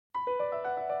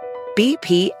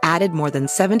BP added more than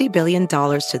 $70 billion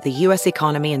to the U.S.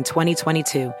 economy in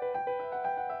 2022.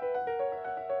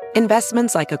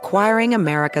 Investments like acquiring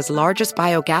America's largest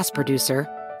biogas producer,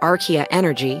 Archaea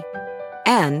Energy,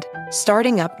 and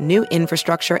starting up new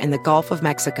infrastructure in the Gulf of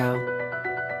Mexico.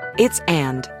 It's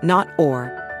and, not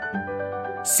or.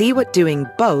 See what doing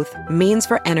both means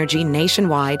for energy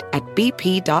nationwide at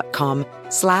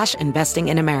bp.com/investing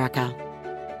in America.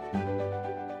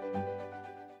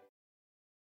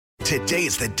 Today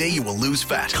is the day you will lose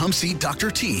fat. Come see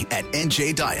Dr. T at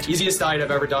NJ Diet. Easiest diet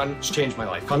I've ever done. It's changed my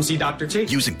life. Come see Dr. T.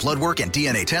 Using blood work and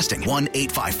DNA testing.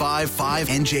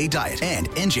 1-855-5NJ-DIET and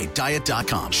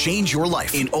NJDiet.com. Change your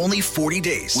life in only 40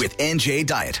 days with NJ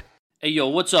Diet. Hey, yo,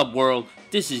 what's up, world?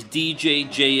 This is DJ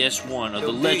JS1 of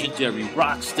the legendary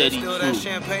Rocksteady crew.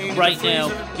 Right now,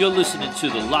 you're listening to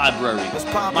The Library.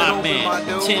 My man,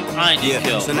 Tim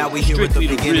Einenkel. So now we're here at the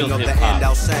beginning of the end.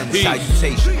 I'll send Peace.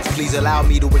 salutations. Please allow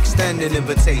me to extend an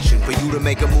invitation for you to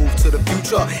make a move to the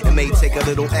future. It may take a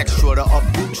little extra to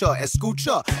uproot ya,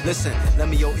 escucha. Listen, let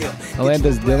me your ear.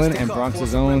 Alanda's Dylan and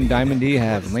Bronx's own Diamond D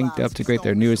have linked up to create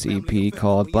their newest EP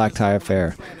called Black Tie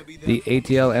Affair. The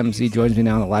ATL MC joins me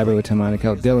now in the library with Tim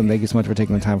Einenkel. Dylan, thank you so much for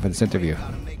taking the time for this interview.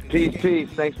 Peace.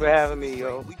 Thanks for having me,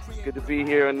 yo. Good to be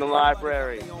here in the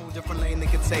library. Different lane they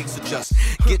can take, so just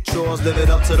get yours, live it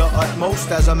up to the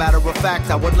utmost. As a matter of fact,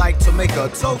 I would like to make a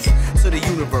toast to the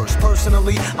universe.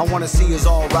 Personally, I want to see us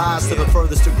all rise to the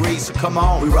furthest degree. So come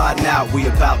on, we riding out, we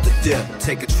about to dip.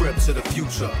 Take a trip to the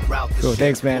future. Cool,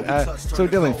 thanks, man. So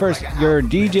Dylan, first, you're a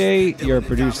DJ, you're a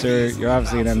producer, you're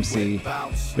obviously an MC,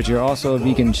 but you're also a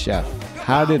vegan chef.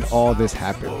 How did all this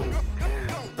happen?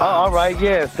 All right,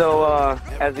 yeah. So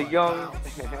as a young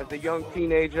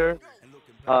teenager,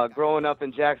 growing up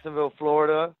in Jacksonville,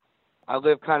 Florida, I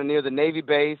lived kind of near the Navy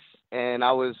base, and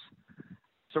I was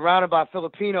surrounded by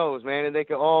Filipinos, man, and they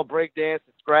could all break dance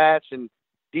and scratch and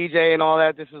DJ and all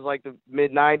that. This was like the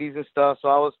mid '90s and stuff,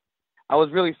 so I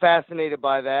was really fascinated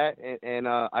by that, and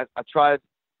I tried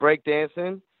break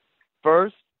dancing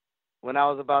first when I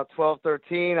was about 12,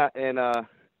 13, and I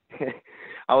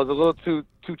was a little too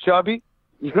chubby.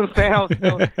 You know what I'm saying? I was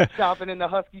still shopping in the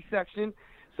Husky section,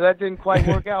 so that didn't quite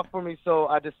work out for me. So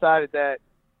I decided that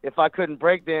if I couldn't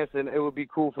break dance, then it would be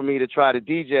cool for me to try to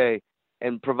DJ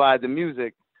and provide the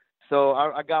music. So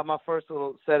I got my first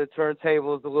little set of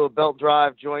turntables, the little belt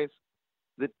drive joints.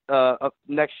 Up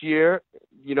next year,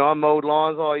 you know, I mowed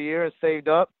lawns all year and saved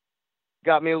up.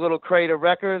 Got me a little crate of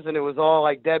records, and it was all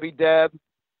like Debbie Deb,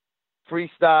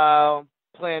 Freestyle,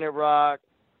 Planet Rock,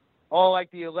 all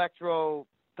like the electro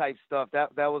type stuff.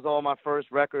 That was all my first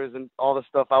records and all the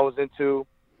stuff I was into.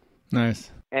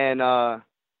 Nice. And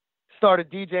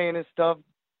started DJing and stuff.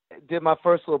 Did my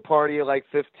first little party at like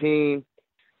 15,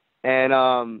 and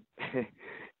I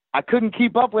couldn't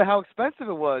keep up with how expensive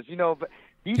it was, you know. But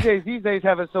DJs these days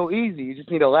have it so easy. You just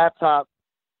need a laptop,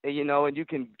 you know, and you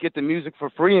can get the music for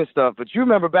free and stuff. But you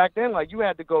remember back then, like, you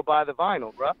had to go buy the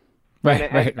vinyl, bro. Right,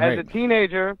 As a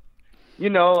teenager, you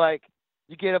know, like,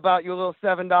 you get about your little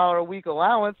 $7 a week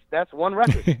allowance. That's one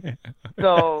record.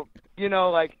 So, you know,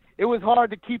 like, it was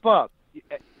hard to keep up.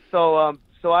 So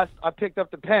I picked up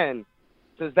the pen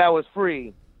since that was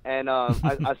free, and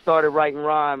I started writing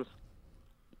rhymes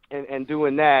and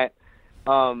doing that.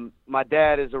 My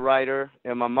dad is a writer,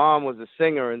 and my mom was a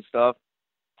singer and stuff.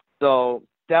 So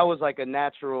that was like a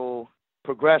natural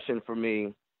progression for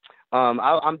me.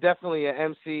 I'm definitely an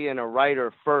MC and a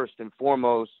writer first and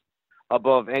foremost,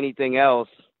 above anything else.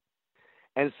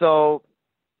 And so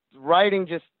writing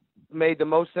just made the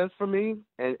most sense for me.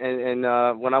 And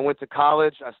when I went to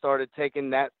college, I started taking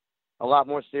that a lot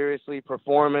more seriously,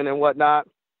 performing and whatnot.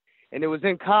 And it was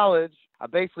in college, I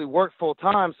basically worked full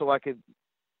time so I could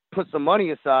put some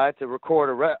money aside to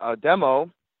record a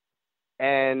demo.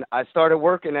 And I started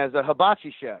working as a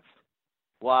hibachi chef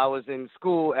while I was in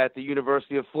school at the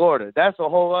University of Florida. That's a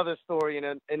whole other story in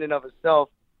and of itself.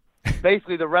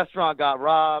 Basically, the restaurant got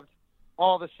robbed,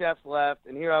 all the chefs left,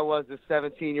 and here I was, this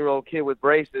 17-year-old kid with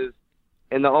braces,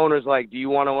 and the owner's like, do you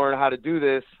want to learn how to do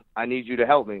this? I need you to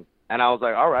help me. And I was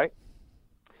like, all right.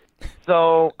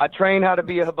 So I trained how to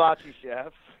be a hibachi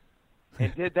chef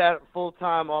and did that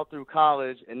full-time all through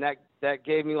college, and that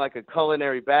gave me like a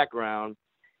culinary background.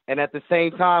 And at the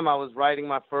same time, I was writing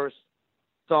my first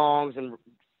songs and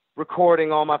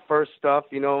recording all my first stuff,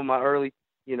 you know, my early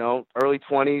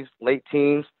 20s, late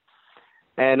teens.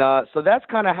 And so that's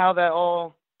kind of how that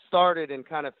all started and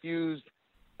kind of fused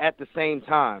at the same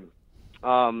time.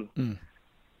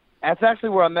 That's actually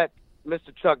where I met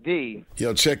Mr. Chuck D.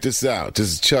 Yo, check this out.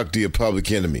 This is Chuck D, a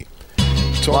Public Enemy.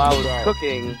 While I was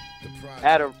cooking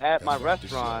at my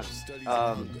restaurant,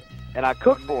 and I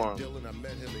cook for him.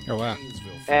 Oh, wow.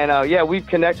 And, yeah, we've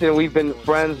connected, and we've been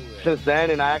friends since then,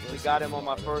 and I actually got him on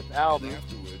my first album,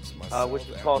 which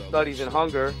is called Studies in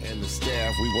Hunger. And the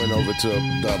staff, we went over to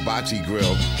the Hibachi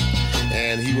Grill,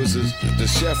 and he was the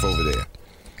chef over there.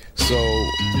 So,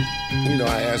 you know,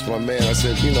 I asked my man, I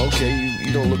said, you know, okay,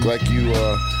 you don't look like you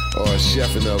are a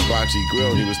chef in the Hibachi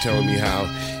Grill. He was telling me how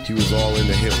he was all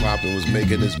into hip-hop and was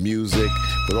making his music,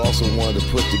 but also wanted to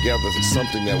put together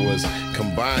something that was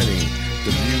combining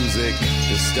the music,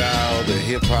 the style, the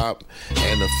hip-hop,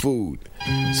 and the food.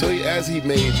 So as he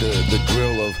made the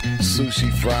grill of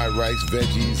sushi, fried rice,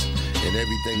 veggies, and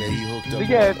everything that he hooked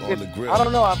up on the grill. I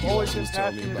don't know, I've always been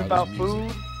passionate about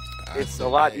food. It's a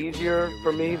lot easier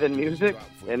for me than music,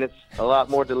 and it's a lot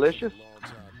more delicious.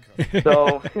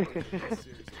 So,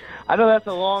 I know that's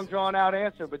a long, drawn-out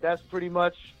answer, but that's pretty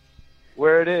much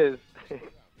where it is.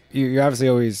 You obviously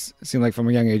always seem like from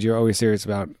a young age you're always serious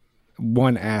about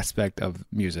one aspect of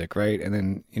music, right? And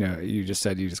then, you know, you just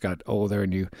said you just got older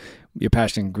and your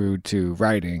passion grew to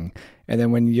writing. And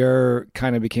then when you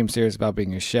kind of became serious about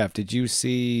being a chef, did you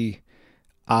see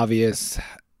obviously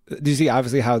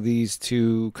how these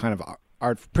two kind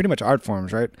of pretty much art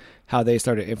forms, right? How they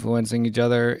started influencing each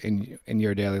other in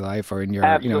your daily life or in your,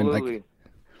 Absolutely.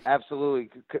 Absolutely.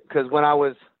 Because when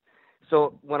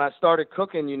I started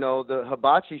cooking, you know, the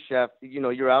hibachi chef, you know,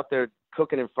 you're out there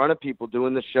cooking in front of people,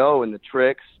 doing the show and the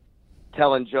tricks,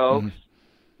 telling jokes,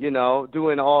 you know,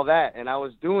 doing all that. And I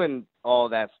was doing all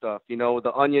that stuff, you know,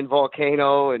 the onion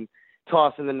volcano and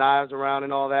tossing the knives around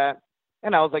and all that.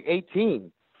 And I was like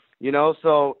 18, you know,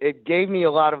 so it gave me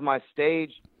a lot of my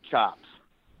stage chops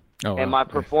and my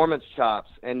performance chops.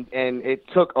 And it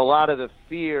took a lot of the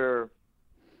fear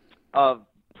of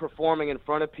performing in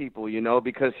front of people, you know,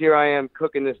 because here I am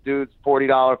cooking this dude's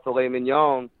 $40 filet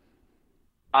mignon.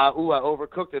 I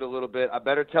overcooked it a little bit. I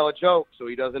better tell a joke so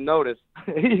he doesn't notice.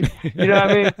 You know what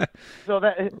I mean? So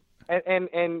that,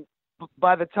 and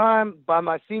by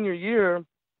my senior year,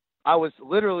 I was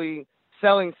literally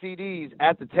selling CDs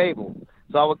at the table.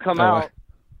 So I would come out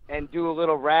and do a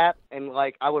little rap, and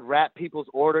like I would rap people's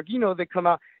order. You know, they come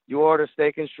out, you order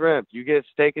steak and shrimp, you get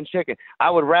steak and chicken. I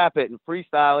would rap it and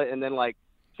freestyle it and then like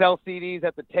sell CDs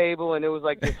at the table, and it was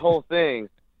like this whole thing.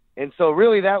 And so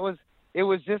really it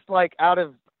was just like out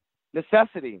of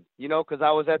necessity, you know, because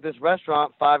I was at this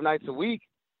restaurant 5 nights a week,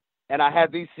 and I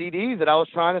had these CDs that I was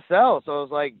trying to sell. So I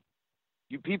was like,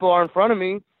 you people are in front of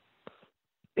me,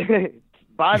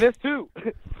 buy this too.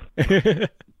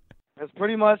 That's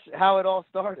pretty much how it all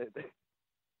started.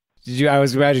 Did you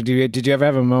ever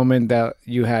have a moment that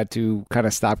you had to kind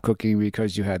of stop cooking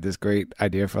because you had this great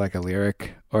idea for like a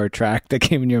lyric or a track that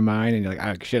came in your mind and you're like,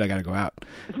 oh shit, I gotta go out?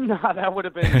 No, that would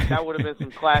have been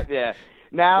some class. Yeah.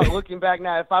 Now looking back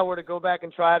now, if I were to go back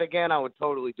and try it again, I would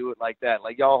totally do it like that.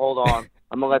 Like, y'all hold on,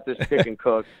 I'm gonna let this chicken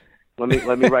cook. Let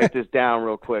me write this down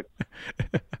real quick.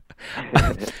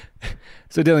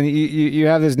 So Dylan, you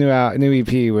have this new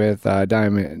EP with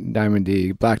Diamond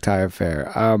D, Black Tie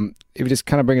Affair. If you just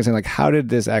kind of bring us in, like, how did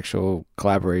this actual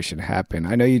collaboration happen?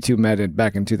 I know you two met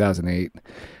back in 2008,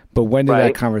 but when did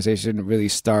that conversation really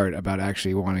start about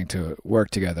actually wanting to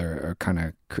work together or kind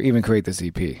of even create this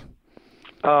EP?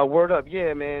 Word up,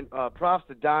 yeah, man. Props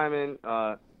to Diamond,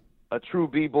 a true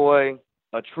b-boy,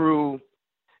 a true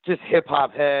just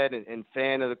hip-hop head and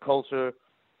fan of the culture.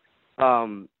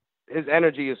 His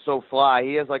energy is so fly.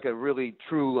 He has like a really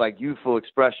true, like, youthful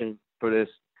expression for this.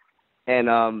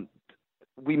 And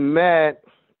we met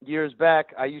years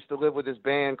back. I used to live with this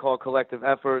band called Collective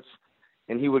Efforts,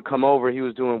 and he would come over. He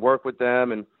was doing work with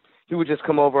them, and he would just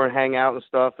come over and hang out and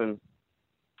stuff. And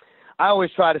I always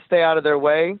try to stay out of their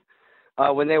way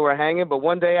when they were hanging. But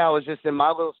one day I was just in my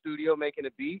little studio making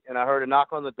a beat, and I heard a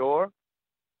knock on the door.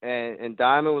 And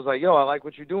Diamond was like, yo, I like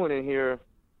what you're doing in here.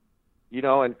 You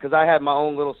know, and because I had my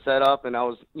own little setup and I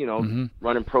was, you know,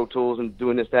 running Pro Tools and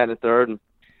doing this, that, and the third. And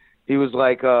he was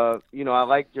like, you know, I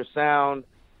like your sound.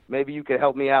 Maybe you could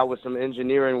help me out with some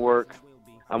engineering work.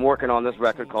 I'm working on this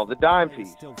record called The Dime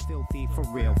Piece. Still filthy for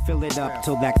real. Fill it up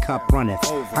till that cup runneth.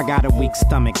 I got a weak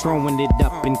stomach, throwing it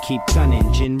up and keep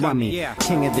gunning. Gin rummy,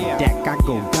 king of the deck, I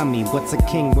go dummy. What's a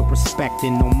king with respect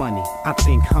and no money? I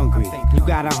think hungry. You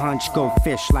got a hunch, go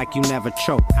fish like you never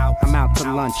choke. I'm out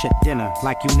to lunch at dinner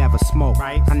like you never smoke.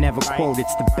 I never quote,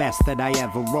 it's the best that I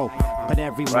ever wrote. But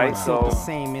everyone's so the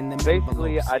same in the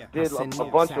basically I did a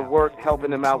bunch of work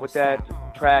helping him out with that.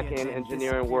 Tracking,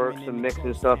 engineering work, some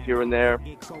mixing stuff here and there.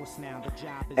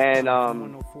 And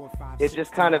it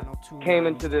just kind of came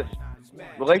into this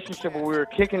relationship where we were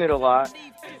kicking it a lot.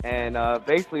 And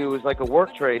basically it was like a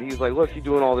work trade. He was like, look, you're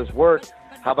doing all this work.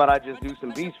 How about I just do some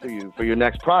beats for you for your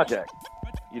next project?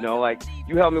 You know, like,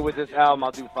 you help me with this album,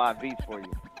 I'll do 5 beats for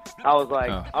you. I was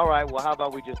like, all right, well, how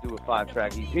about we just do a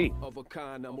 5-track EP?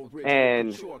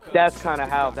 And that's kind of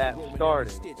how that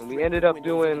started. And we ended up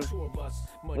doing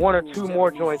 1 or 2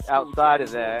 more joints outside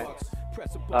of that.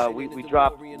 We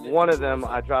dropped one of them.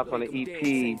 I dropped on an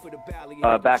EP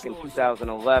back in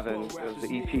 2011. It was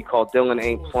an EP called Dylan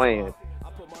Ain't Playing.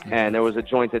 And there was a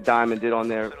joint that Diamond did on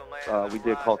there we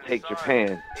did called Take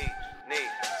Japan.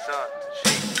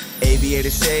 Aviator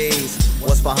shades,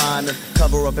 what's behind them?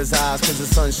 Cover up his eyes cause the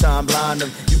sunshine blind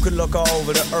him. You could look all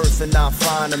over the earth and not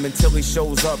find him until he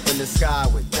shows up in the sky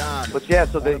with diamonds. But yeah,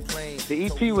 so the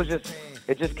EP was just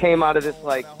came out of this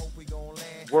like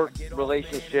work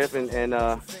relationship and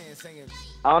I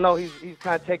don't know, he's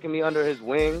kind of taking me under his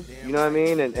wing, you know what I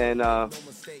mean? And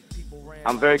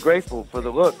I'm very grateful for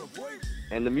the look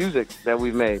and the music that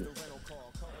we've made.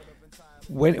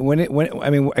 When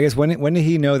did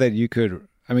he know that you could?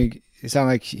 I mean, it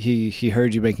sounded like he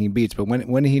heard you making beats, but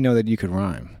when did he know that you could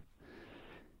rhyme?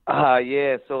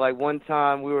 Yeah. So like one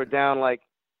time we were down like,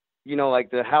 you know,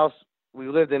 like the house we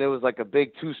lived in, it was like a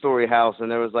big 2-story house, and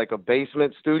there was like a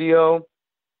basement studio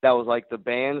that was like the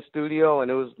band studio, and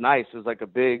it was nice. It was like a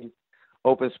big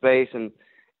open space, and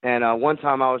one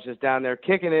time I was just down there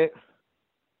kicking it,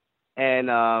 and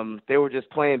they were just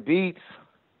playing beats.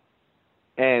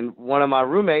 And one of my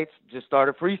roommates just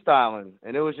started freestyling,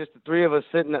 and it was just the 3 of us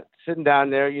sitting down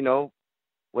there, you know,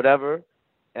 whatever.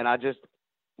 And I just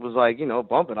was like, you know,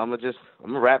 bumping. I'm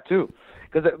gonna rap too,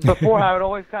 because before I would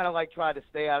always kind of like try to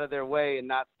stay out of their way and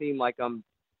not seem like I'm,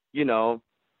 you know,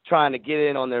 trying to get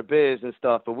in on their biz and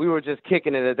stuff. But we were just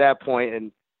kicking it at that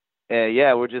point, and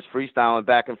yeah, we're just freestyling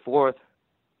back and forth,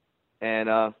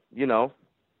 and you know,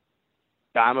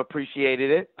 Dime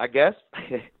appreciated it, I guess.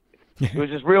 It was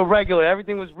just real regular.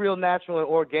 Everything was real natural and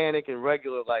organic and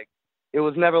regular. Like, it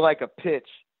was never like a pitch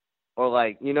or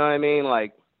like, you know what I mean?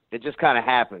 Like, it just kind of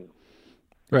happened.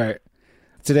 Right.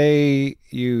 Today,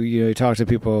 you talk to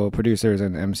people, producers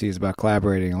and MCs about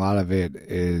collaborating. A lot of it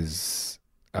is,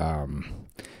 via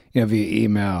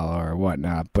email or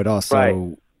whatnot, but also,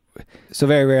 right. So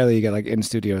very rarely you get like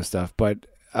in-studio stuff. But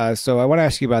so I want to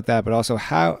ask you about that, but also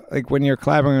how, like, when you're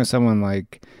collaborating with someone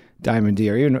like Diamond D,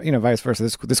 or even, you know, vice versa.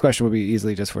 This question would be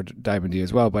easily just for Diamond D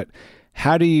as well. But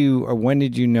how do you, or when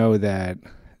did you know that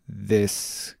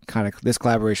this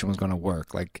collaboration was going to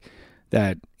work? Like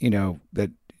that, you know,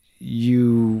 that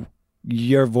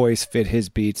your voice fit his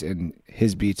beats and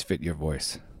his beats fit your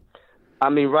voice.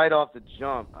 I mean, right off the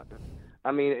jump.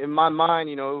 I mean, in my mind,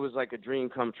 you know, it was like a dream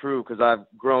come true, because I've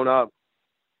grown up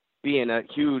being a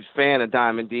huge fan of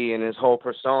Diamond D and his whole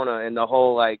persona and the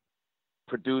whole like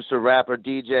producer, rapper,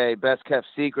 DJ, best kept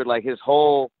secret. Like, his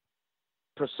whole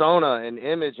persona and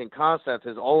image and concept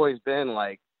has always been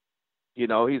like, you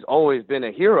know, he's always been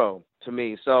a hero to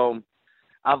me. So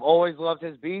I've always loved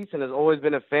his beats and has always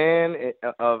been a fan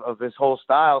of his whole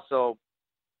style. So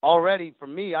already for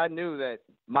me, I knew that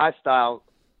my style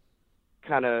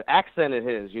kind of accented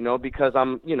his, you know, because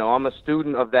I'm a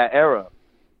student of that era.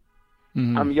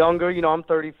 Mm-hmm. I'm younger, you know, I'm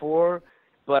 34,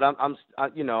 but I'm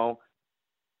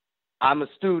a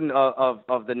student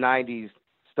of the 90s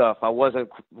stuff. I wasn't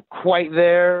quite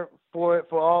there for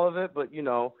all of it, but, you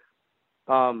know,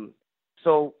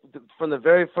 so from the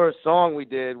very first song we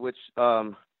did, which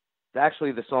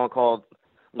actually the song called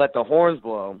Let the Horns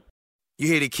Blow. You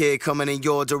hear the kid coming in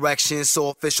your direction, so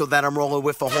official that I'm rolling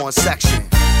with a horn section.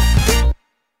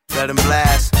 Let him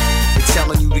blast. They're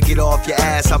telling you to get off your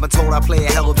ass. I've been told I play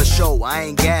a hell of a show. I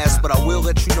ain't gas, but I will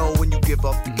let you know when you give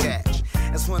up the cash.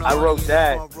 I wrote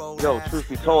that, truth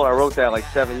be told, I wrote that like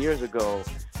 7 years ago,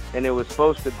 and it was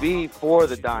supposed to be for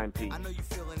the Dime piece.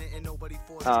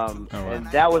 And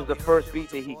that was the first beat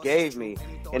that he gave me,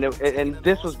 and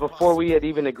this was before we had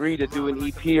even agreed to do an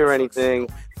EP or anything.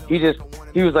 He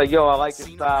was like, yo, I like this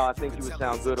style, I think you would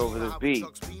sound good over this beat.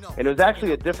 And it was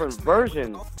actually a different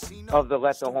version of the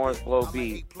Let the Horns Blow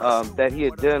beat that he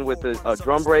had done with a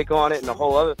drum break on it and a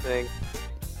whole other thing.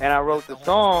 And I wrote the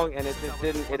song, and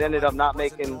it ended up not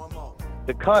making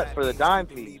the cut for the Dime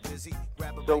piece.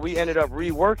 So we ended up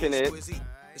reworking it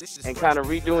and kind of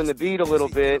redoing the beat a little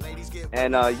bit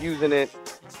and using it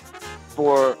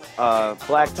for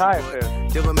Black Tie Affair.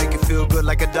 Dylan make it feel good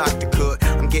like a doctor could.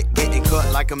 I'm getting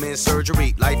cut like I'm in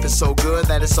surgery. Life is so good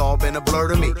that it's all been a blur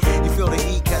to me. You feel the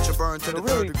heat catch a burn to the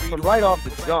really, third degree. From right off the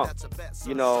jump,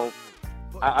 you know,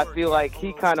 I feel like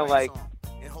he kind of like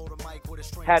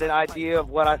had an idea of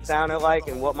what I sounded like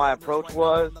and what my approach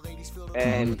was,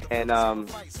 and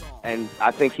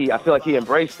I feel like he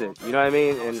embraced it. You know what I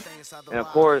mean? And of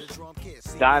course,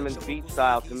 Diamond's beat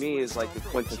style to me is like the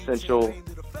quintessential,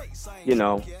 you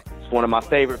know, one of my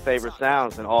favorite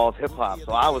sounds in all of hip-hop,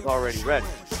 so I was already ready.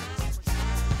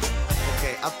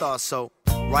 Okay, I thought so.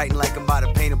 Writing like I'm about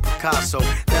to paint a Picasso.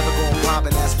 Never going pop,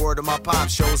 and that's word of my pop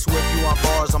show. So if you want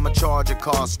bars, I'ma charge a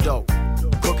cost dope.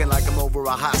 Cooking like I'm over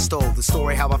a hot stove. The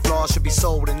story how I flaws should be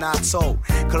sold and not sold.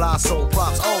 Colossal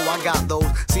props, oh, I got those.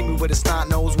 See me with a snot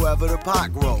nose wherever the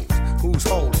pot grows. Who's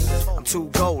holding? I'm too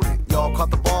golden. Y'all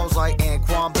caught the balls like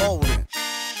Anquan Bolden.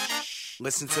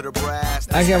 Listen to the brass.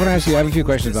 Actually, I want to ask you. I have a few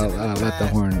questions about Let the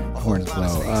Horns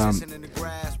Blow.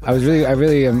 I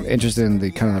really am interested in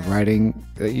the kind of writing.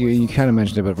 You kind of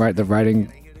mentioned it, but the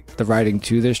writing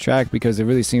to this track, because it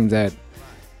really seems that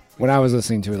when I was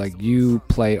listening to it, like you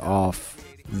play off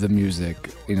the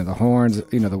music, the horns,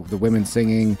 the women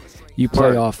singing. You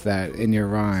play off that in your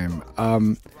rhyme.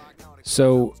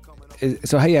 So yeah,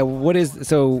 so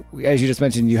as you just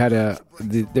mentioned, you had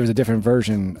there was a different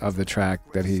version of the track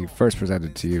that he first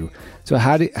presented to you. So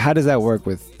how does that work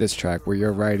with this track where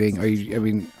you're writing?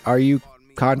 Are you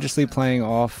consciously playing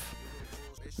off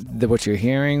what you're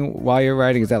hearing while you're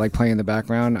writing? Is that like playing in the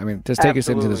background? Just take us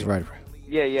into this writing.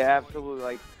 Yeah, absolutely.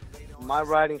 Like my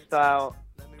writing style,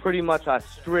 pretty much I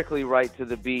strictly write to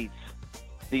the beats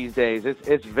these days.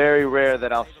 It's very rare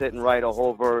that I'll sit and write a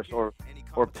whole verse or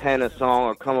pen a song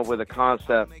or come up with a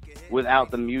concept without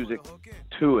the music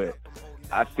to it.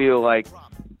 I feel like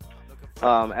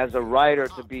as a writer,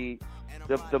 to be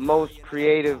the most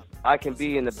creative I can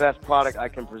be and the best product I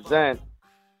can present,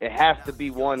 it has to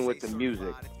be one with the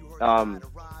music.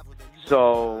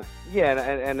 So yeah,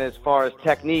 and as far as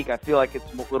technique, I feel like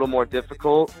it's a little more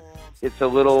difficult. It's a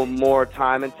little more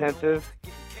time intensive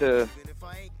to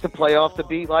play off the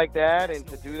beat like that and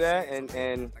to do that,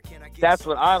 and that's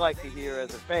what I like to hear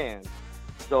as a fan.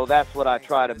 So that's what I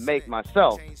try to make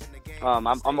myself.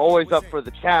 I'm always up for the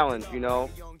challenge,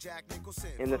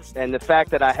 and the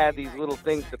fact that I had these little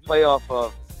things to play off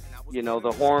of,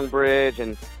 the horn bridge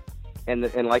and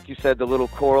like you said, the little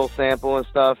choral sample and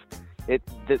stuff.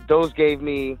 Those gave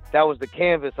me, that was the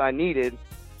canvas I needed,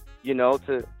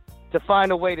 to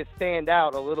find a way to stand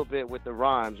out a little bit with the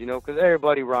rhymes, because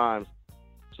everybody rhymes.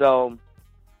 So,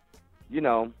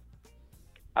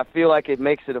 I feel like it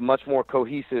makes it a much more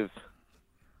cohesive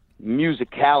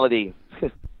musicality,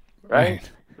 right?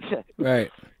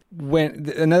 Right. When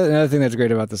another thing that's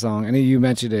great about the song, and you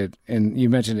mentioned it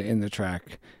in the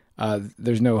track,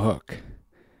 there's no hook.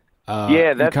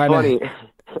 Yeah, that's funny.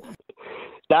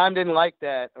 Dime didn't like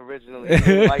that originally. He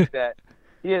didn't like that.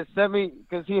 He had sent me,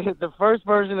 because the first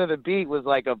version of the beat was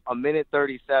like a minute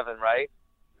 37, right?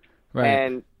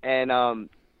 Right. And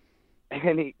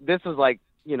this was like,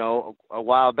 a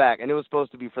while back, and it was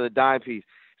supposed to be for the Dime piece.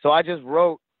 So I just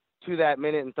wrote to that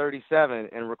minute and 37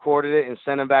 and recorded it and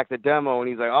sent him back the demo, and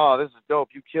he's like, "Oh, this is dope.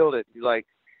 You killed it." He's like,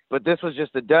 "But this was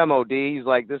just a demo, D." He's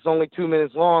like, "This is only 2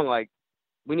 minutes long. Like,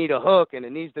 we need a hook, and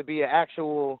it needs to be an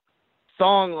actual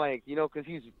song length, because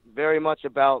he's very much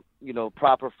about,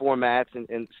 proper formats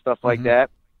and stuff like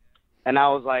that." And I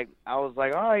was like, "All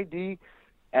right, D."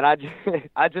 And I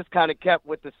just kind of kept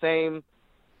with the same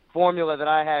formula that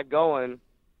I had going,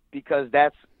 because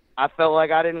I felt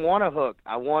like I didn't want a hook.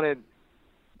 I wanted,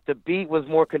 the beat was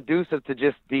more conducive to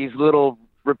just these little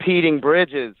repeating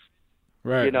bridges,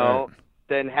 right,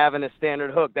 than having a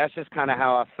standard hook. That's just kind of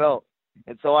how I felt.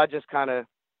 And so I just kind of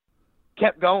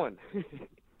kept going.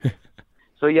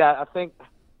 So yeah, I think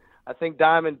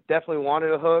Diamond definitely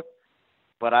wanted a hook,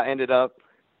 but I ended up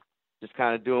just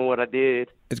kind of doing what I did.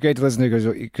 It's great to listen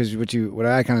to, because what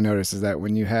I kind of noticed is that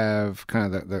when you have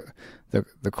kind of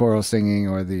the choral singing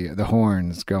or the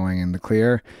horns going in the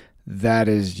clear, that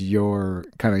is your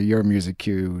music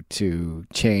cue to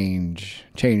change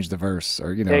the verse,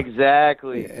 or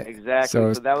Exactly.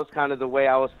 So that was kind of the way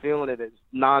I was feeling it. It's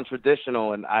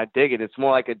non-traditional, and I dig it. It's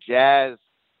more like a jazz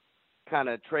kind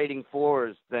of trading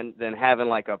fours than having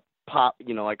like a pop,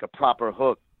 like a proper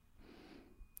hook.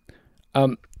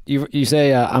 You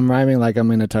say I'm rhyming like I'm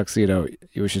in a tuxedo,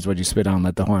 which is what you spit on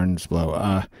Let the Horns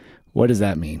Blow. What does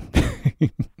that mean?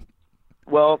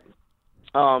 Well,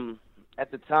 at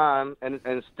the time,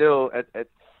 and still,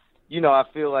 I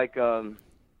feel like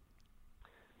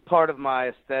part of my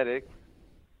aesthetic,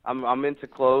 I'm into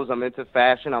clothes, I'm into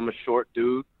fashion, I'm a short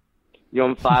dude.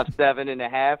 I'm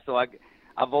 5'7.5", so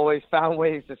I've always found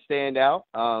ways to stand out.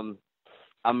 I'm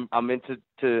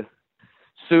into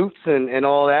suits and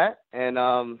all that,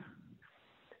 and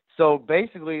so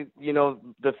basically,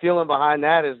 the feeling behind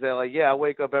that is that, like, I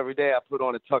wake up every day, I put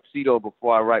on a tuxedo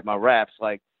before I write my raps.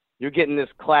 Like, you're getting this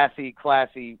classy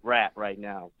rap right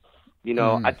now.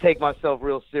 I take myself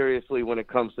real seriously when it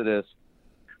comes to this.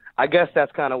 I guess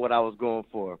that's kind of what I was going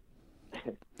for.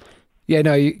 Yeah,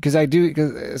 no, because I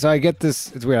do. So I get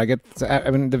this. It's weird. I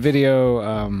mean, the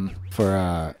video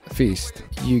for Feast.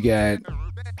 You get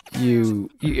you.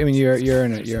 I mean, you're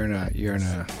in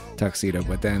a tuxedo,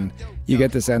 but then you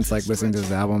get the sense, like listening to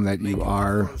this album, that you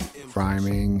are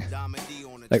rhyming,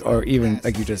 like, or even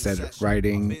like you just said,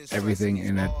 writing everything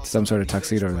in some sort of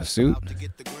tuxedo or suit.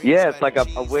 Yeah, it's like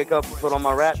I wake up and put on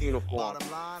my rap uniform.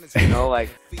 You know, like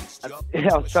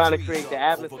I was trying to create the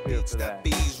atmosphere for that.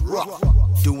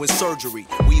 Doing surgery,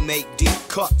 we make deep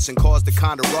cuts and cause the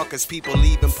kind of ruckus people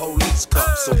leaving police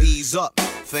cups. So ease up,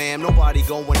 fam, nobody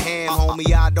going ham,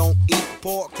 homie. I don't eat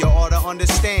pork, you ought to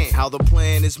understand how the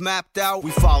plan is mapped out.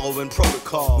 We following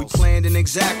protocol. We planned an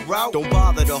exact route. Don't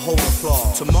bother to hold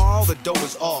applause. Tomorrow the dough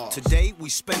is ours. Today we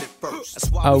spend it first.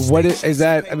 That's why what is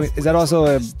that? I mean, is that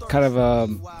also a kind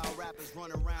of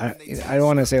I don't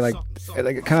want to say like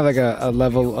kind of like a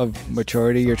level of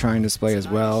maturity you're trying to display as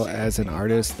well as an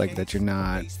artist, like that you're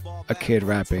not a kid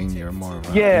rapping, you're more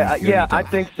of a I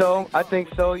think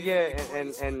so, yeah,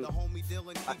 and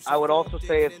I would also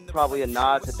say it's probably a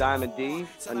nod to Diamond D,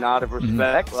 a nod of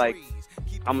respect. Like,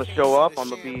 I'm gonna show up, I'm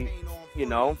gonna be, you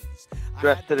know,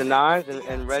 dressed to the nines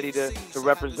and ready to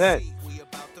represent.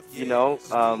 You know,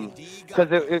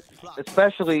 because it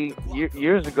especially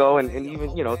years ago, and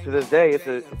even, you know, to this day, it's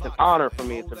an honor for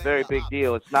me. It's a very big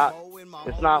deal. It's not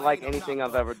like anything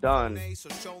I've ever done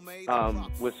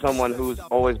with someone who's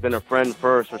always been a friend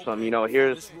first or something. You know,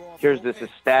 here's this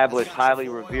established, highly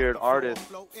revered artist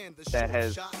that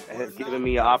has given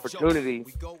me an opportunity.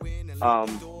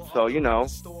 So, you know,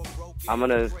 I'm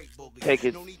gonna take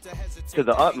it to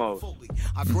the utmost.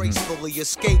 I gracefully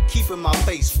escape, keeping my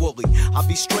face woolly. I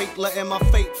be straight, letting my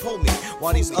fate pull me,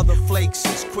 while these other flakes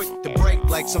is quick to break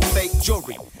like some fake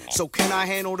jewelry. So can I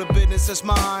handle the business that's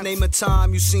mine? Name a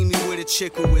time you see me with a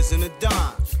chick who isn't a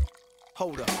dime.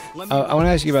 Hold up. I want to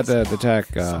ask you about the track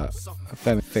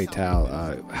Femme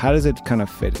Fatale. How does it kind of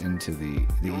fit into the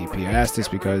EP? I asked this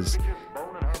because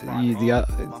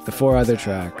the four other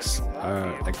tracks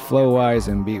are like flow wise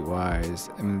and beat wise.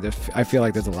 I mean, I feel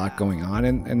like there's a lot going on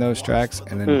in those tracks,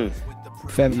 and then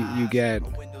Femme, you get,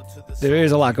 there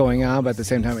is a lot going on, but at the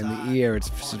same time in the ear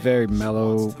it's a very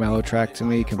mellow track to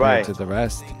me compared to the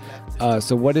rest.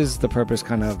 So what is the purpose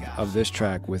kind of this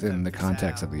track within the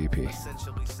context of the EP?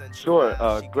 Sure,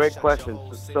 great question.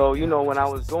 So, you know, when I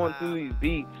was going through these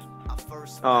beats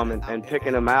and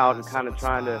picking them out and kind of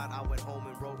trying to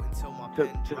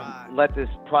let this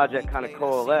project kind of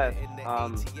coalesce,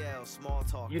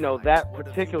 you know, that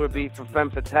particular beat for Femme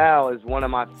Fatale is one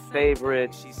of my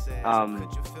favorite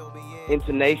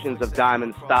intonations of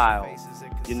Diamond's style.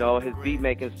 You know, his beat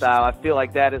making style. I feel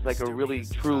like that is like a really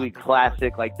truly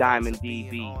classic, like Diamond D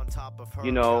beat.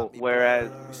 You know,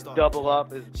 whereas Double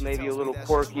Up is maybe a little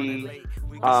quirky.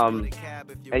 And,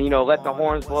 you know, Let the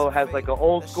Horns Blow has like an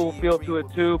old school feel to it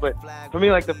too, but for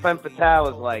me, like, the Femme Fatale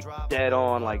is like dead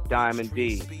on like Diamond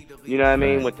D. You know what I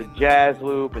mean? With the jazz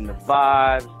loop and the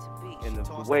vibes and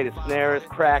the way the snare is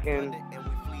cracking.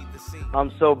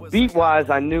 So beat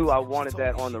wise, I knew I wanted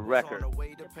that on the record.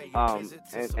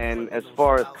 And as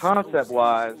far as concept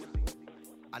wise,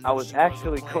 I was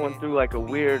actually going through like a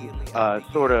weird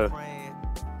sort of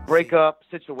breakup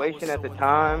situation at the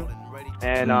time,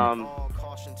 and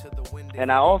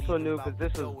I also knew, because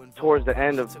this was towards the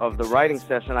end of the writing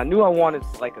session, I knew I wanted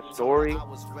like a story,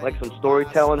 like some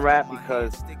storytelling rap,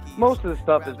 because most of the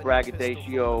stuff is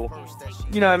braggadocio,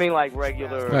 you know what I mean, like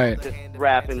regular, just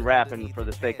rapping for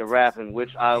the sake of rapping,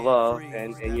 which I love,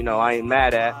 and you know, I ain't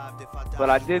mad at, but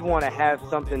I did want to have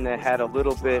something that had a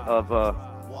little bit of a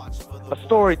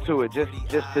story to it,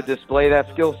 just to display that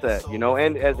skill set, you know,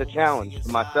 and as a challenge to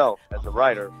myself as a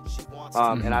writer.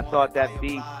 And I thought that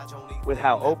beat, with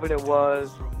how open it was,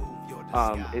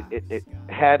 it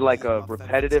had like a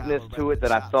repetitiveness to it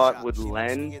that I thought would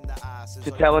lend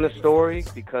to telling a story,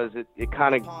 because it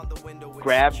kind of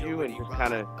grabs you and just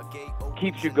kind of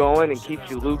keeps you going and keeps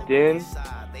you looped in.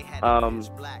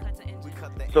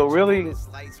 So really,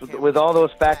 with all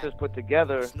those factors put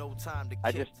together,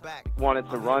 I just wanted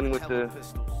to run with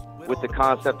the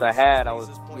concept I had. I was,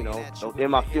 you know, in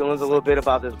my feelings a little bit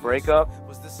about this breakup,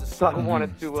 so I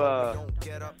wanted to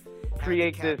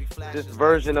create this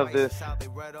version of this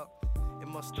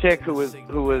chick who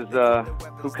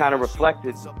kind of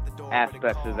reflected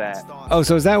aspects of that. Oh,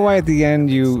 so is that why at the end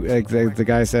you, like, the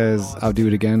guy says, "I'll do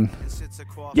it again"?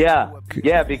 Yeah,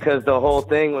 because the whole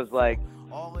thing was like,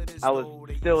 I was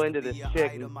still into this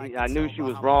chick. I knew she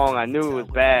was wrong. I knew it was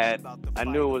bad. I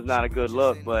knew it was not a good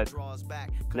look, but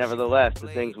nevertheless, the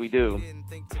things we do.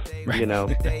 you know.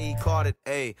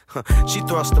 She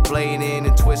thrust the blade in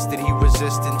and twisted, he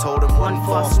resisted. Told him one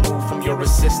false move from your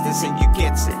assistance and you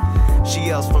gets it. She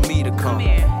yells for me to come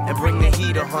and bring the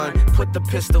heater, hun. Put the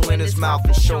pistol in his mouth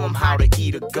and show him how to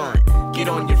eat a gun. Get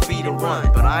on your feet and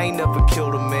run. But I ain't never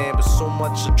killed a man, but so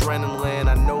much adrenaline,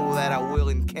 I know that I will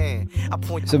and can.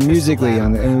 So musically,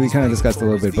 and we kind of discussed a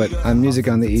little bit, but on music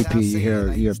on the EP, you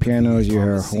hear pianos, you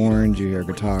hear horns, you hear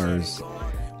guitars.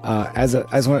 As a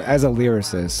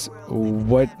lyricist,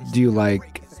 what do you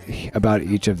like about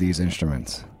each of these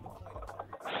instruments?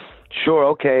 Sure.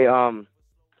 Okay.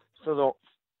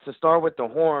 To start with the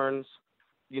horns,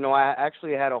 you know, I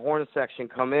actually had a horn section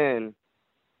come in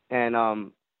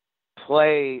and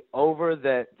play over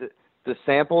the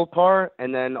sampled part,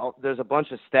 and then there's a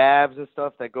bunch of stabs and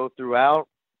stuff that go throughout,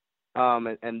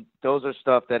 and those are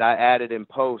stuff that I added in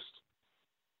post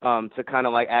to kind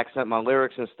of like accent my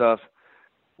lyrics and stuff.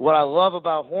 What I love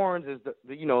about horns is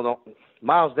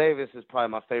Miles Davis is probably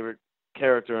my favorite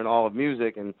character in all of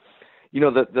music, and you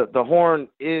know the horn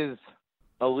is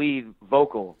a lead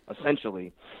vocal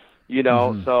essentially, you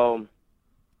know. Mm-hmm. So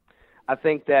I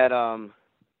think that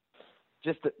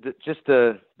just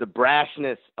the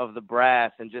brashness of the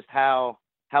brass and just how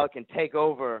it can take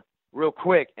over real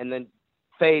quick and then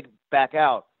fade back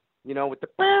out, you know, with the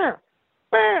bah,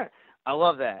 bah. I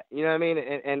love that. You know what I mean?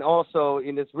 And also,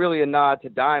 and it's really a nod to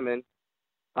Diamond,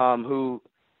 who,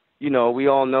 you know, we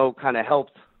all know kind of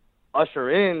helped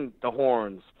usher in the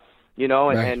horns, you know,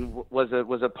 right. and was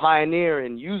a pioneer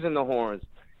in using the horns.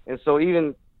 And so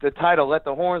even the title, Let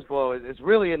the Horns Blow, is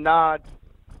really a nod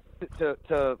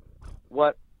to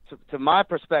my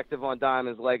perspective on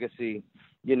Diamond's legacy,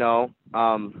 you know.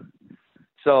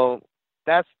 So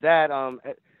that's that.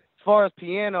 As far as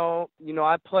piano, you know,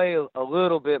 I play a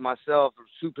little bit myself,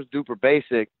 super duper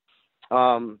basic,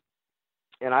 and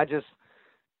I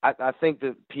think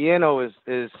the piano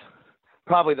is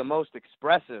probably the most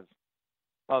expressive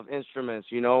of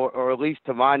instruments, you know, or at least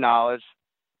to my knowledge,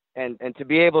 and to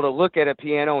be able to look at a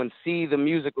piano and see the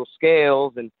musical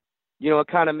scales, and you know, it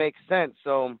kind of makes sense.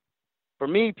 So for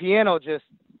me, piano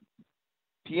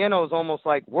is almost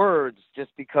like words, just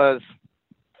because.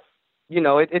 You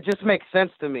know, it just makes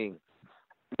sense to me.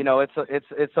 You know,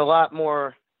 it's a lot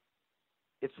more.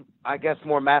 It's, I guess,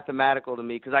 more mathematical to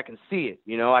me because I can see it.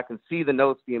 You know, I can see the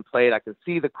notes being played. I can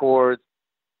see the chords,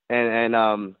 and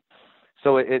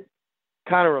so it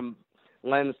kind of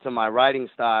lends to my writing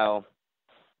style,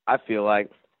 I feel like.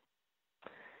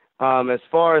 As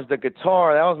far as the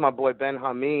guitar, that was my boy Ben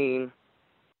Hameen,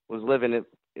 was living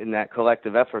in that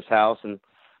Collective Efforts house, and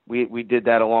we did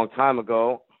that a long time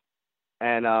ago,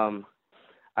 and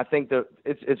I think that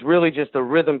it's really just a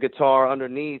rhythm guitar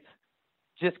underneath,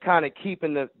 just kind of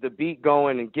keeping the beat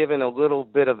going and giving a little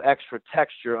bit of extra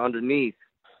texture underneath,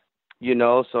 you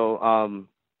know. So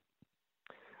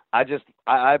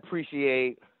I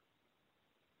appreciate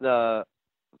the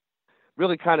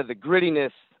really kind of the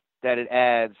grittiness that it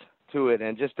adds to it,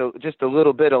 and just a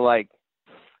little bit of like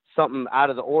something out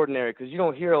of the ordinary, because you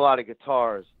don't hear a lot of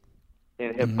guitars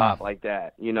in hip hop like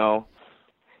that, you know.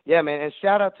 Yeah, man, and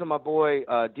shout out to my boy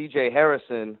DJ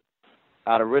Harrison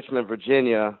out of Richmond,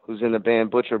 Virginia, who's in the band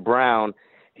Butcher Brown.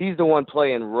 He's the one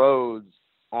playing Rhodes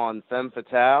on Femme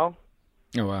Fatale.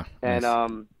 Oh, wow. And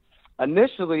nice.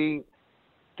 Initially,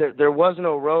 there was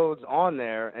no Rhodes on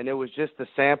there, and it was just a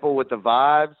sample with the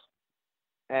vibes.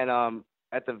 And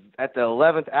at the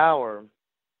 11th hour,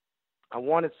 I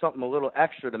wanted something a little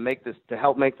extra to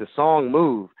help make the song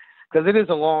move, because it is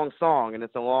a long song and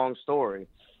it's a long story.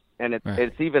 And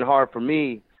it's even hard for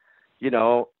me, you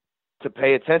know, to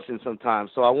pay attention sometimes.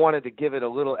 So I wanted to give it a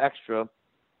little extra.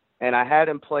 And I had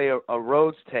him play a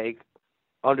Rhodes take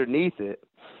underneath it.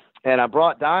 And I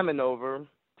brought Diamond over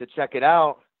to check it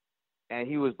out. And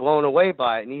he was blown away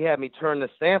by it. And he had me turn the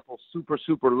sample super,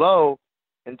 super low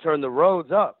and turn the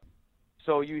Rhodes up.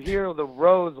 So you hear the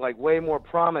Rhodes like way more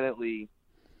prominently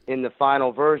in the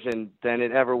final version than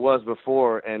it ever was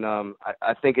before. And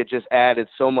I think it just added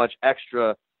so much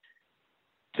extra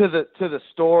to the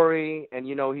story, and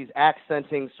you know, he's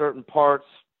accenting certain parts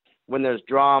when there's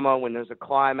drama, when there's a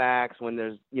climax, when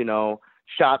there's, you know,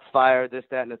 shots fired, this,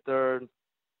 that, and the third.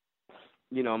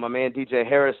 You know, my man DJ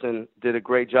Harrison did a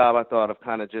great job, I thought, of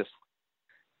kind of just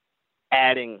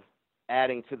adding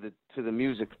to the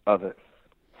music of it.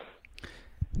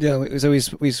 Yeah, so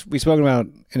we've spoken about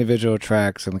individual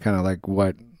tracks and kind of like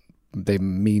what they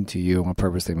mean to you and what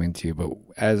purpose they mean to you, but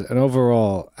as an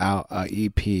overall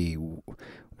EP,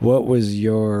 what was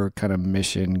your kind of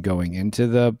mission going into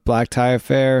the Black Tie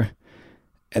Affair?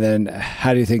 And then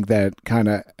how do you think that kind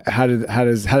of, how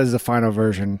does the final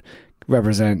version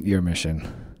represent your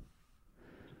mission?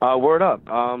 Word up.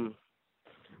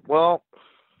 Well,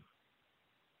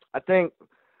 I think,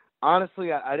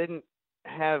 honestly, I didn't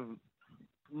have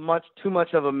too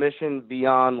much of a mission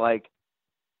beyond, like,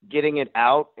 getting it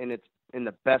out in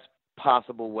the best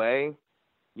possible way,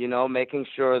 you know, making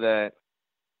sure that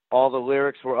all the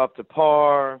lyrics were up to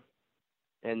par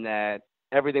and that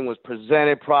everything was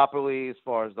presented properly as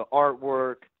far as the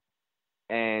artwork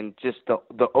and just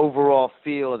the overall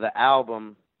feel of the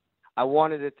album. I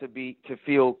wanted it to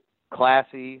feel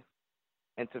classy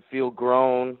and to feel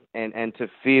grown and to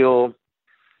feel,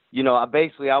 you know, I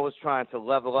was trying to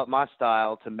level up my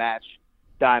style to match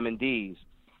Diamond D's.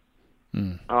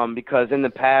 Because in the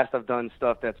past I've done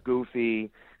stuff that's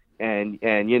goofy and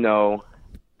you know,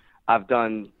 I've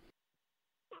done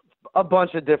a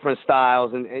bunch of different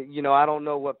styles and you know, I don't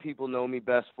know what people know me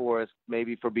best for, is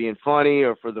maybe for being funny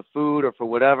or for the food or for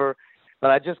whatever,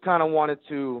 but I just kind of wanted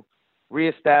to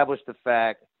reestablish the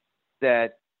fact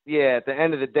that, yeah, at the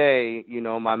end of the day, you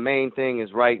know, my main thing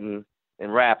is writing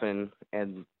and rapping,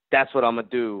 and that's what I'm going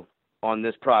to do on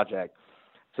this project.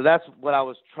 So that's what I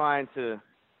was trying to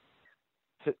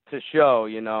show,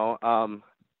 you know.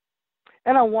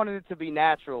 And I wanted it to be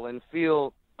natural and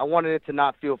I wanted it to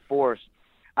not feel forced.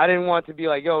 I didn't want it to be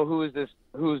like, yo,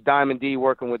 who's Diamond D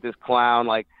working with this clown?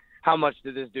 Like, how much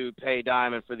did this dude pay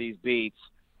Diamond for these beats?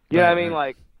 You know what I mean?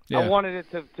 Like, yeah. I wanted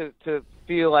it to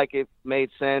feel like it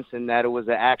made sense and that it was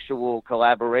an actual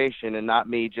collaboration and not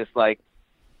me just like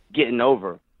getting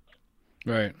over.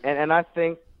 Right. And I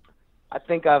think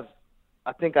I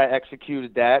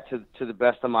executed that to the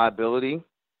best of my ability.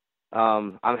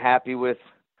 I'm happy with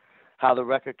how the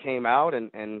record came out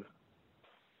and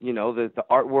you know, the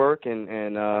artwork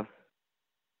and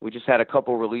we just had a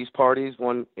couple release parties,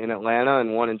 one in Atlanta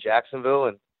and one in Jacksonville,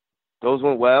 and those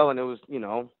went well, and it was, you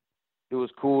know, it was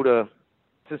cool to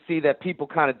see that people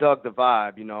kind of dug the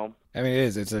vibe, you know. I mean,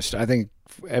 it is. I think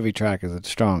every track is It's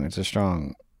a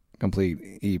strong,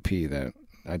 complete EP that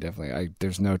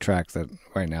there's no tracks that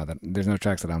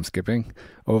I'm skipping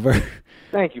over.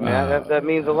 Thank you, man. That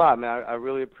means a lot, man. I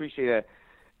really appreciate that.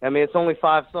 I mean, it's only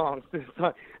 5 songs.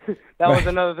 That was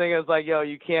another thing. It was like, yo,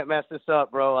 you can't mess this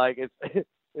up, bro. Like,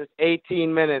 it's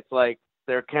 18 minutes. Like,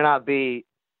 there cannot be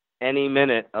any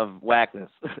minute of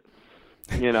whackness.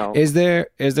 You know. Is there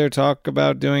talk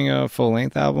about doing a full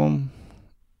length album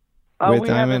with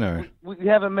Diamond, or we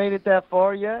haven't made it that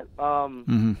far yet?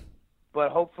 But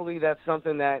hopefully that's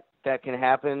something that can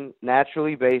happen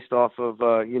naturally based off of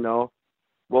you know,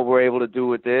 what we're able to do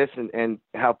with this and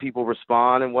how people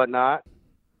respond and whatnot.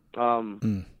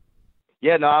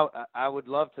 Yeah, no, I would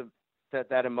love to set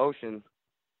that in motion.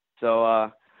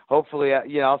 So hopefully,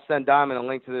 I'll send Diamond a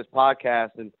link to this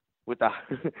podcast and with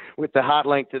the hot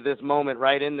link to this moment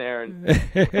right in there, and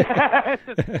just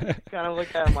kind of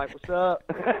look at him like, "What's up?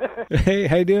 Hey,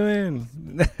 how you doing?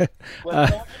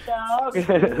 What's up, dog?"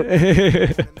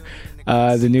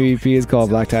 The new EP is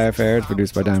called Black Tie Affair. It's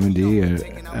produced by Diamond D.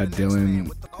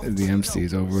 Dylan, the MC,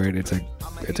 is over it. It's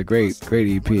a great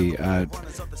EP.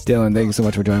 Dylan, thank you so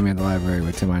much for joining me at the library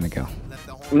with Tim Heinecke.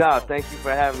 No, thank you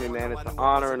for having me, man. It's an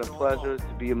honor and a pleasure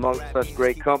to be amongst such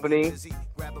great company.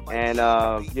 And,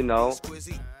 you know,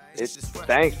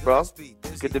 thanks, bro.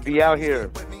 It's good to be out here.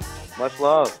 Much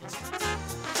love.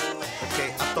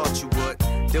 Okay, I thought you would.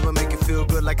 Dylan make it feel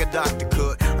good like a doctor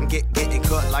could. I'm getting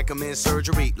cut like I'm in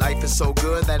surgery. Life is so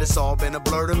good that it's all been a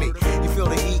blur to me. You feel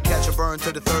the heat, catch a burn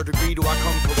to the 3rd degree. Do I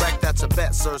come correct? That's a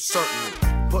bet, sir, certainly.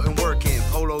 Putting work in,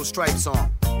 polo stripes on,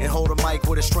 and hold a mic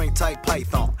with a string tight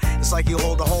python. It's like you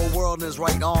hold the whole world in his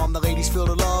right arm. The ladies feel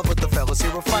the love, but the fellas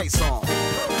hear a fight song.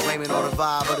 Blaming on the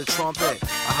vibe of the trumpet,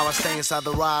 or how I stay inside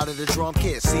the ride of the drum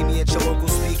kit. See me at your local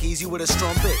speakeasy with a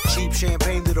strumpet. Cheap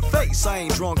champagne to the face, I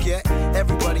ain't drunk yet.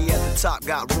 Everybody at the top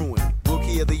got ruined.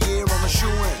 Rookie of the year, I'm a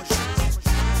shoo-in.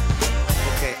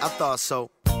 Okay, I thought so.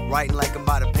 Writing like I'm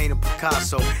about to paint a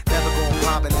Picasso. Never going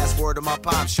pop, and that's word of my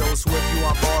pop show. So if you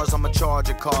want bars, I'ma charge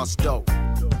a cost dope.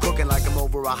 Cooking like I'm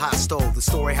over a hot stove. The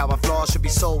story how I flaws should be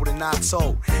sold and not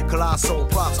sold. Colossal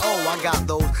props, oh, I got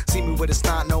those. See me with a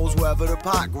snot nose wherever the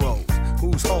pot grows.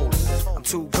 Who's holding? I'm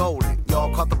too golden.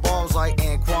 Y'all caught the balls like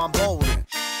Anquan Bolden.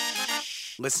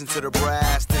 Listen to the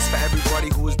brass. This for everybody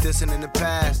who was dissing in the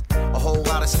past. A whole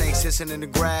lot of snakes hissing in the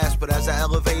grass. But as I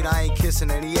elevate, I ain't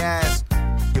kissing any ass.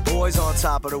 Your boy's on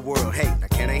top of the world. Hey, now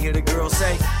can I hear the girl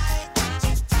say?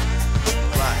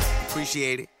 Right,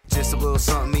 appreciate it. Just a little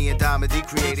something me and Diamond D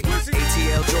created.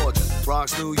 ATL, Georgia,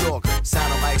 Bronx, New York.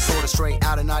 Sounding like sorta straight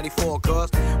out of 94, cuz.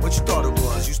 What you thought it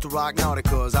was? Used to rock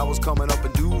Nauticas. I was coming up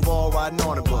in Duval riding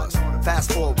on a bus.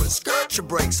 Fast forward, skirt your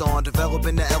brakes on.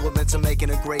 Developing the elements of making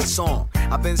a great song.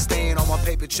 I've been staying on my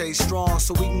paper chase strong,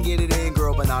 so we can get it in,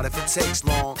 girl, but not if it takes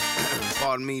long.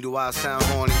 Pardon me, do I sound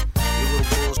horny? Your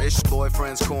little bullshit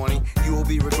boyfriend's corny. You will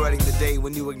be regretting the day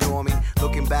when you ignore me.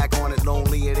 Looking back on it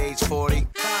lonely at age 40.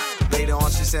 Later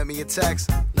on, she sent me a text.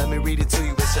 Let me read it to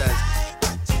you. It says,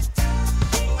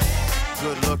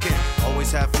 good looking,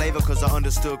 always have flavor cause I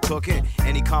understood cooking.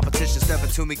 Any competition stepping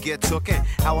to me get tookin'.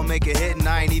 How I make a hit and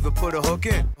I ain't even put a hook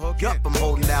in. Yup, I'm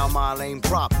holding down my lane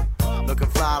proper. Looking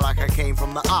fly like I came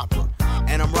from the opera.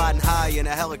 And I'm riding high in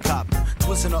a helicopter.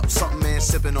 Twisting up something, man,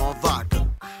 sipping on vodka.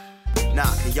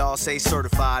 Nah, can y'all say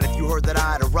certified? If you heard that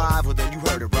I'd arrived, well then you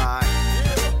heard it right.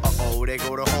 Uh-oh, they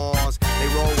go the horns. They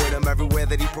roll with him everywhere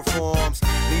that he performs.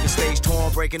 Leave the stage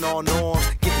torn, breaking all norms.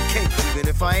 Getting cake even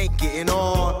if I ain't getting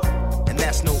on. And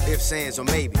that's no ifs, ands, or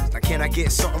maybes. Now can I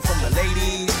get something from the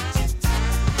ladies?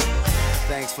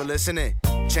 Thanks for listening.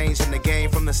 Changing the game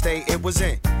from the state it was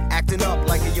in. Acting up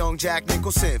like a young Jack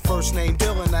Nicholson. First name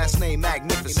Dylan, last name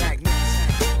Magnificent.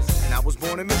 And I was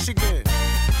born in Michigan.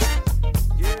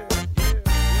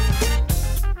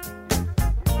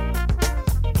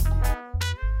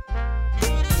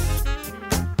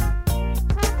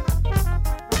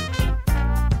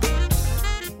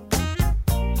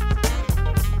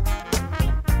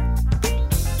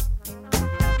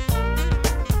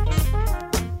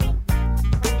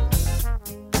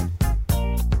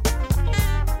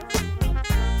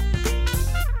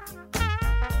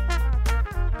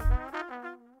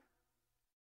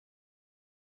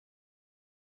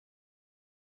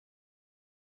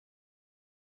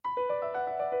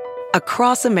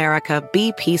 Across America,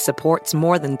 BP supports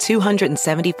more than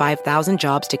 275,000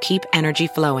 jobs to keep energy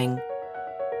flowing.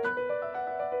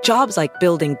 Jobs like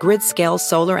building grid-scale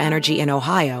solar energy in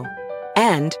Ohio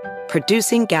and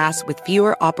producing gas with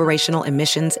fewer operational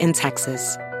emissions in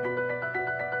Texas.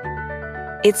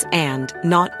 It's and,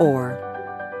 not or.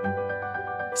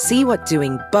 See what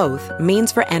doing both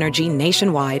means for energy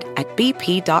nationwide at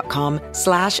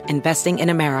bp.com/investing in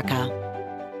America.